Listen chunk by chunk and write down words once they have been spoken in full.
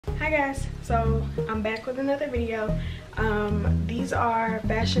Hey guys, so I'm back with another video. These are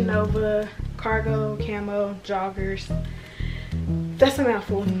Fashion Nova cargo camo joggers. That's a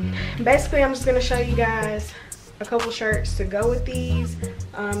mouthful. Basically, I'm just gonna show you guys a couple shirts to go with these.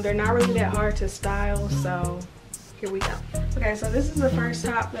 They're not really that hard to style, so here we go. Okay, so this is the first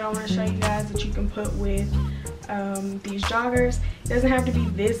top that I want to show you guys that you can put with these joggers. It doesn't have to be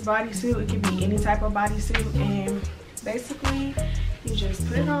this bodysuit, it can be any type of bodysuit, and basically you just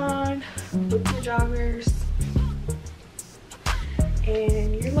put it on with your joggers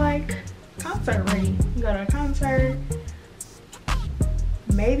and you're like concert ready. You go to a concert,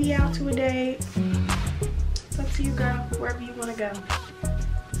 maybe out to a date. It's up to you, girl, wherever you want to go.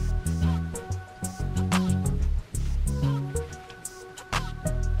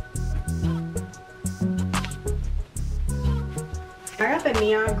 I got the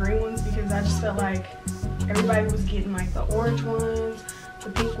neon green ones because I just felt like everybody was getting like the orange ones, the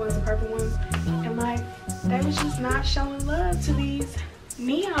pink ones, the purple ones, and like they was just not showing love to these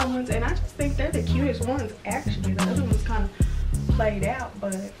neon ones, and I just think they're the cutest ones actually. The other ones kind of played out,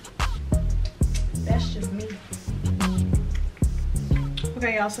 but that's just me.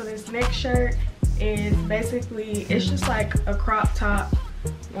 Okay, y'all, so this next shirt is basically, it's just like a crop top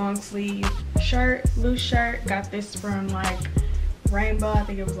long sleeve shirt, loose shirt. Got this from like Rainbow. I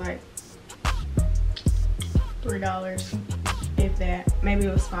think it was like $3, if that. Maybe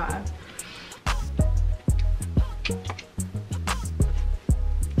it was $5.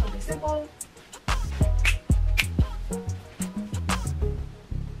 Okay, simple.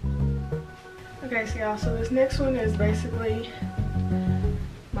 Okay, so y'all, so this next one is basically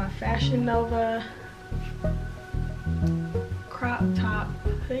my Fashion Nova crop top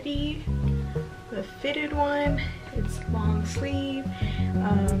hoodie, the fitted one. It's long sleeve.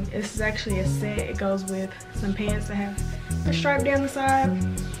 This is actually a set. It goes with some pants that have a stripe down the side.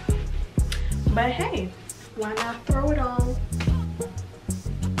 But hey, why not throw it on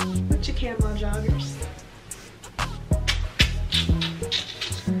with your camo joggers?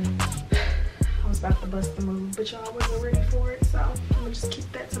 I was about to bust the move, but y'all wasn't ready for it, so I'm gonna just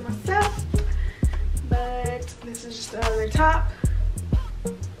keep that to myself. But this is just another top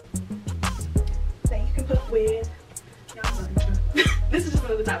that you can put with. This is just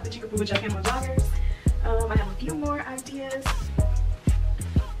another top that you can put with your camo joggers. I have a few more ideas.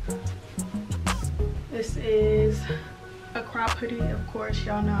 This is a crop hoodie. Of course,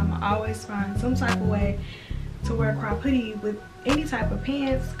 y'all know I'm always find some type of way to wear a crop hoodie with any type of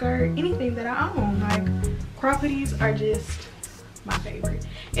pants, skirt, anything that I own. Like, crop hoodies are just my favorite.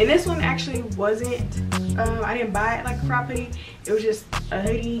 And this one actually wasn't, I didn't buy it like a crop hoodie. It was just a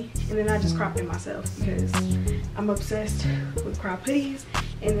hoodie, and then I just cropped it myself because I'm obsessed with crop hoodies.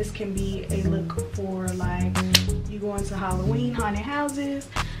 And this can be a look for like you going to Halloween, haunted houses,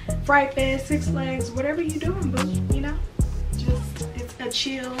 Fright Fest, Six Flags, whatever you're doing, boo, you know? Just, it's a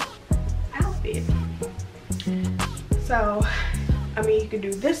chill outfit. So, I mean, you can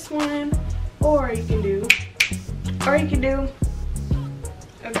do this one, or you can do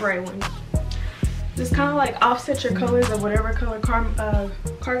a gray one. Just kind of like offset your colors of whatever color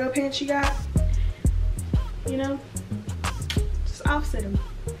cargo pants you got, you know? Just offset them.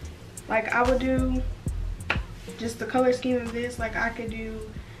 Like, I would do just the color scheme of this. Like, I could do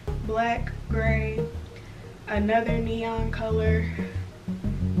black, gray, another neon color.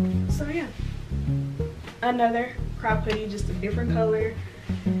 So yeah, another crop hoodie, just a different color.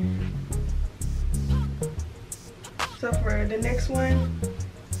 So for the next one,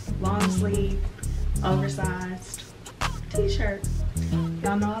 long sleeve, oversized t-shirt.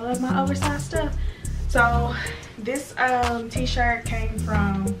 Y'all know I love my oversized stuff. So this t-shirt came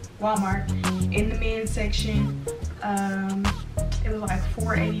from Walmart in the men's section. It was like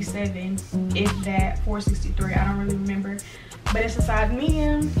 $4.87, if that, $4.63. I don't really remember, but it's a size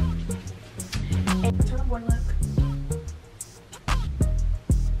medium. And top boy look.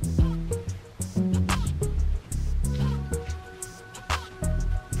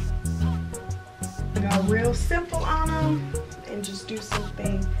 Go real simple on them and just do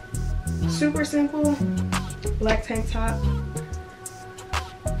something super simple. Black tank top.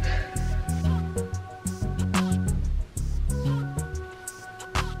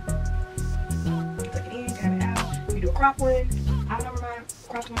 Tuck it in, got it out. You do a crop one. I don't know where my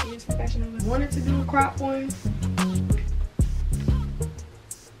crop one is from Fashion Nova. Wanted to do a crop one.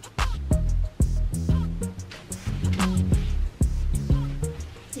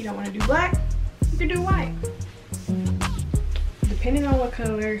 You don't want to do black, you can do white. Depending on what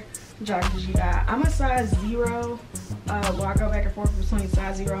color joggers you got. I'm a size 0. Well, I go back and forth between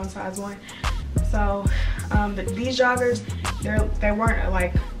size 0 and size 1. So these joggers, they weren't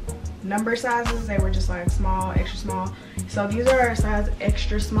like number sizes. They were just like small, extra small. So these are a size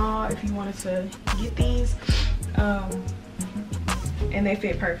extra small if you wanted to get these. And they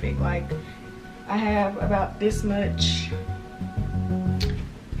fit perfect. Like, I have about this much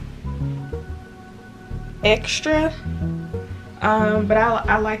extra, but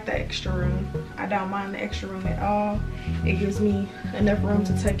I like the extra room. I don't mind the extra room at all. It gives me enough room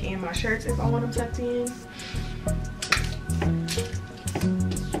to tuck in my shirts if I want them tucked in.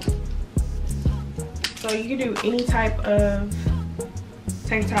 So you can do any type of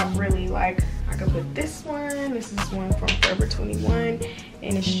tank top really. Like, I could put this one. This is one from Forever 21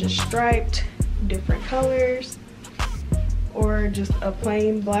 and it's just striped, different colors, or just a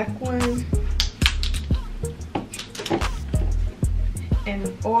plain black one.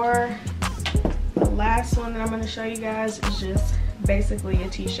 And or the last one that I'm going to show you guys is just basically a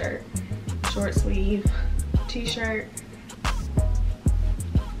t-shirt, short sleeve t-shirt,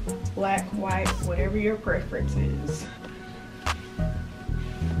 black, white, whatever your preference is.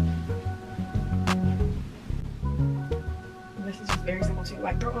 This is just very simple too.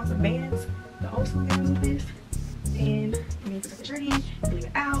 Like, throw on some bands, the old school bands with this, and you can put the shirt in, leave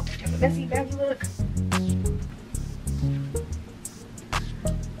it out, have a messy, baggy look.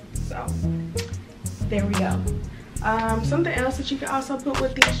 So there we go. Something else that you can also put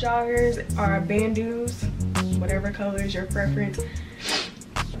with these joggers are bandeaus, whatever color is your preference.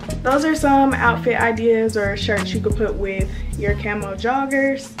 Those are some outfit ideas or shirts you could put with your camo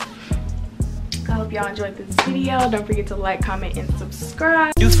joggers. I hope y'all enjoyed this video. Don't forget to like, comment, and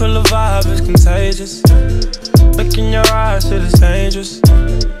subscribe. You feel the vibe is contagious. Look in your eyes, feel it's dangerous.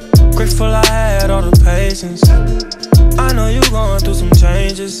 Grateful I had all the patience. I know you going through some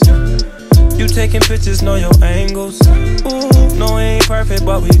changes. You taking pictures, know your angles. Ooh, no, we ain't perfect,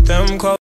 but we them close.